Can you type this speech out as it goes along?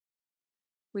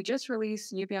We just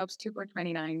released UbiOps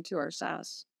 2.29 to our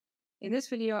SaaS. In this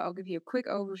video, I'll give you a quick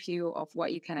overview of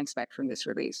what you can expect from this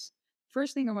release.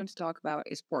 First thing I want to talk about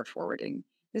is port forwarding.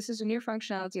 This is a new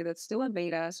functionality that's still in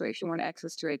beta, so if you want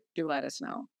access to it, do let us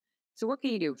know. So what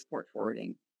can you do with port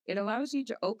forwarding? It allows you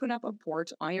to open up a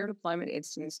port on your deployment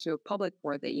instance to a public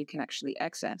port that you can actually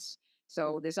access.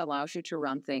 So this allows you to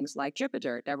run things like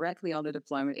Jupyter directly on the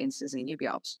deployment instance in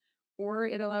UbiOps. Or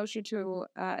it allows you to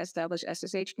establish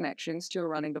SSH connections to a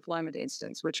running deployment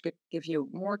instance, which could give you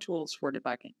more tools for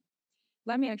debugging.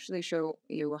 Let me actually show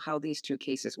you how these two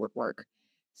cases would work.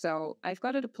 So I've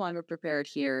got a deployment prepared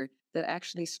here that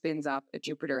actually spins up a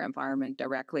Jupyter environment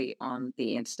directly on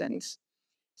the instance.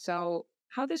 So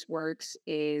how this works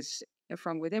is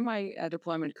from within my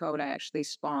deployment code, I actually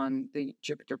spawn the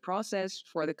Jupyter process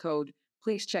for the code.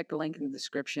 Please check the link in the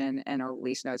description and our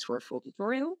release notes for a full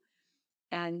tutorial.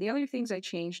 And the other things I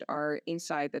changed are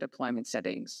inside the deployment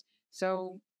settings.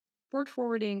 So port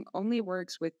forwarding only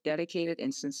works with dedicated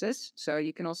instances. So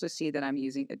you can also see that I'm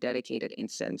using a dedicated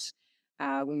instance.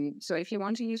 So if you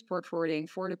want to use port forwarding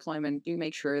for deployment, do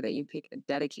make sure that you pick a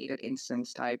dedicated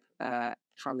instance type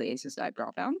from the instance type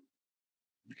dropdown.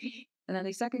 And then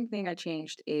the second thing I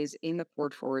changed is in the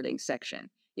port forwarding section.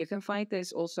 You can find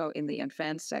this also in the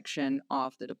advanced section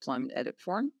of the deployment edit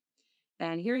form.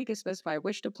 And here you can specify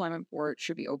which deployment port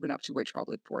should be opened up to which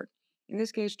public port. In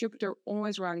this case, Jupyter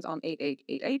always runs on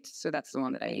 8888, so that's the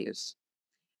one that I use.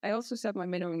 I also set my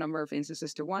minimum number of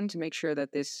instances to 1 to make sure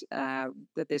that this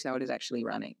node is actually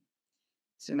running.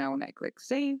 So now when I click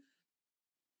save,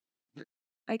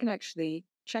 I can actually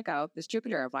check out this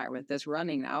Jupyter environment that's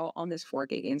running now on this 4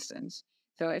 gig instance.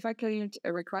 So if I create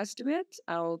a request to it,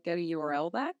 I'll get a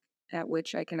URL back at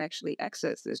which I can actually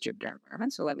access this Jupyter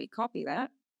environment. So let me copy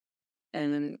that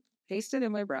and then paste it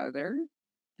in my browser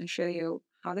and show you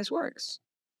how this works.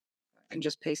 I can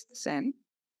just paste this in.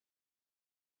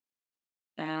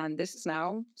 And this is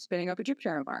now spinning up a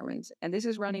Jupyter environment. And this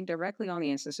is running directly on the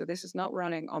instance. So this is not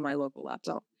running on my local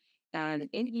laptop. And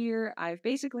in here, I've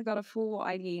basically got a full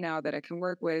IDE now that I can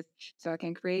work with. So I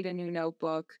can create a new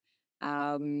notebook.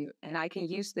 And I can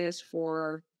use this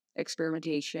for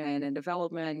experimentation and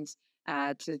development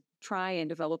to try and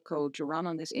develop code to run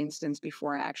on this instance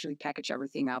before I actually package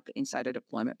everything up inside a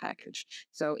deployment package.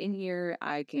 So in here,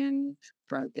 I can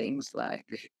run things like,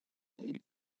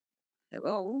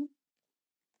 hello.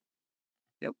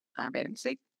 Yep, I made a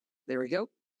mistake. There we go.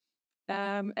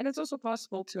 And it's also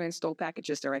possible to install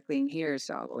packages directly in here.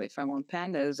 So if I want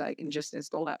pandas, I can just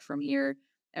install that from here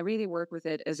and really work with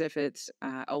it as if it's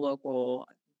a local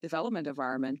development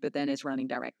environment, but then it's running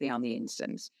directly on the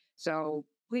instance. So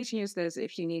please use this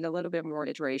if you need a little bit more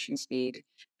iteration speed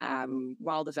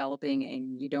while developing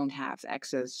and you don't have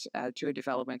access to a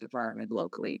development environment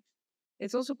locally.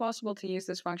 It's also possible to use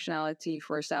this functionality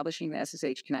for establishing the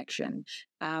SSH connection.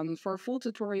 For a full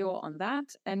tutorial on that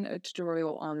and a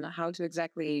tutorial on how to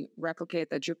exactly replicate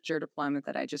the Jupyter deployment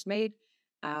that I just made,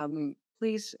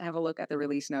 please have a look at the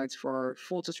release notes for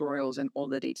full tutorials and all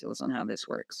the details on how this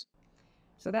works.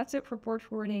 So that's it for port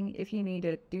forwarding. If you need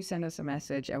it, do send us a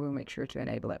message and we'll make sure to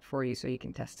enable it for you so you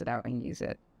can test it out and use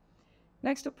it.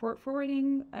 Next to port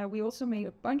forwarding, we also made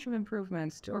a bunch of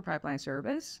improvements to our pipeline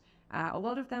service. A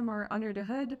lot of them are under the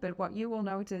hood, but what you will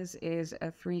notice is a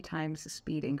 3 times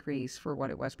speed increase for what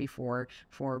it was before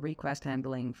for request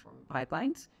handling from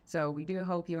pipelines. So we do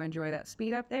hope you enjoy that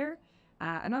speed up there.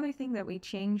 Another thing that we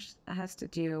changed has to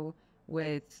do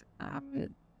with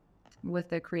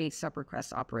the create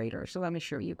subrequest operator. So let me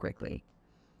show you quickly.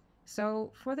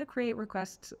 So for the create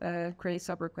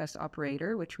subrequest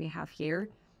operator, which we have here,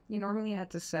 you normally had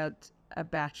to set a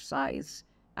batch size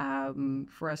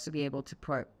for us to be able to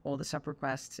put all the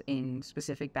subrequests in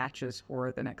specific batches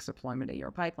for the next deployment of your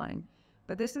pipeline.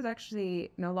 But this is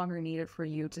actually no longer needed for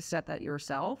you to set that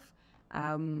yourself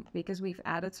because we've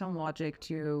added some logic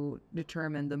to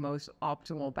determine the most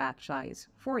optimal batch size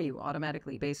for you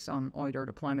automatically based on all your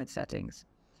deployment settings.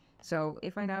 So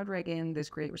if I now drag in this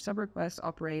create subrequest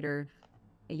operator,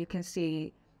 you can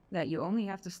see that you only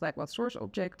have to select what source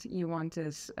object you want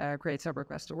this create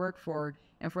subrequest to work for.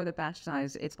 And for the batch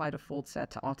size, it's by default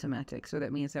set to automatic. So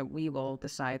that means that we will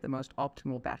decide the most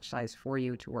optimal batch size for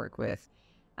you to work with.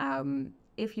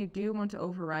 If you do want to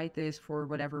override this for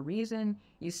whatever reason,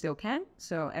 you still can.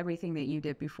 So everything that you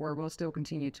did before will still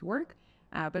continue to work.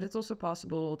 But it's also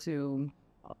possible to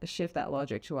shift that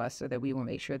logic to us so that we will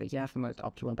make sure that you have the most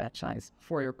optimal batch size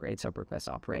for your create subrequest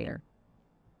operator.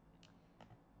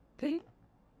 Okay.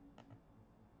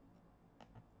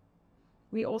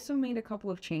 We also made a couple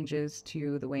of changes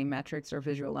to the way metrics are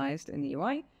visualized in the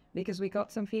UI because we got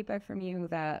some feedback from you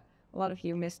that a lot of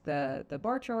you missed the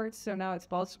bar charts. So now it's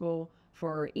possible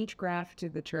for each graph to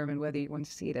determine whether you want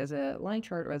to see it as a line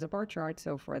chart or as a bar chart.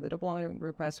 So for the deployment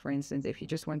request, for instance, if you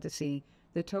just want to see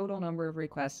the total number of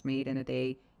requests made in a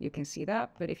day, you can see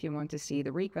that. But if you want to see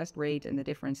the request rate and the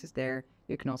differences there,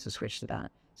 you can also switch to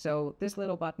that. So this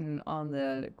little button on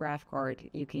the graph card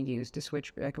you can use to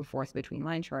switch back and forth between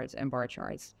line charts and bar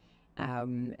charts,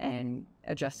 and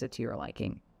adjust it to your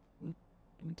liking.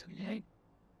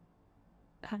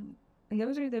 And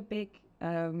those are the big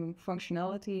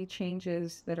functionality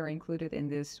changes that are included in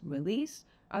this release.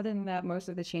 Other than that, most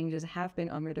of the changes have been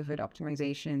under the hood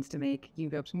optimizations to make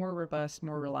UbiOps more robust,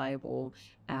 more reliable,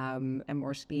 and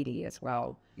more speedy as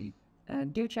well.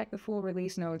 Do check the full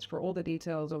release notes for all the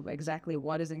details of exactly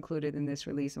what is included in this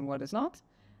release and what is not.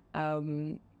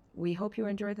 We hope you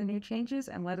enjoy the new changes,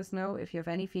 and let us know if you have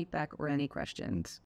any feedback or any questions.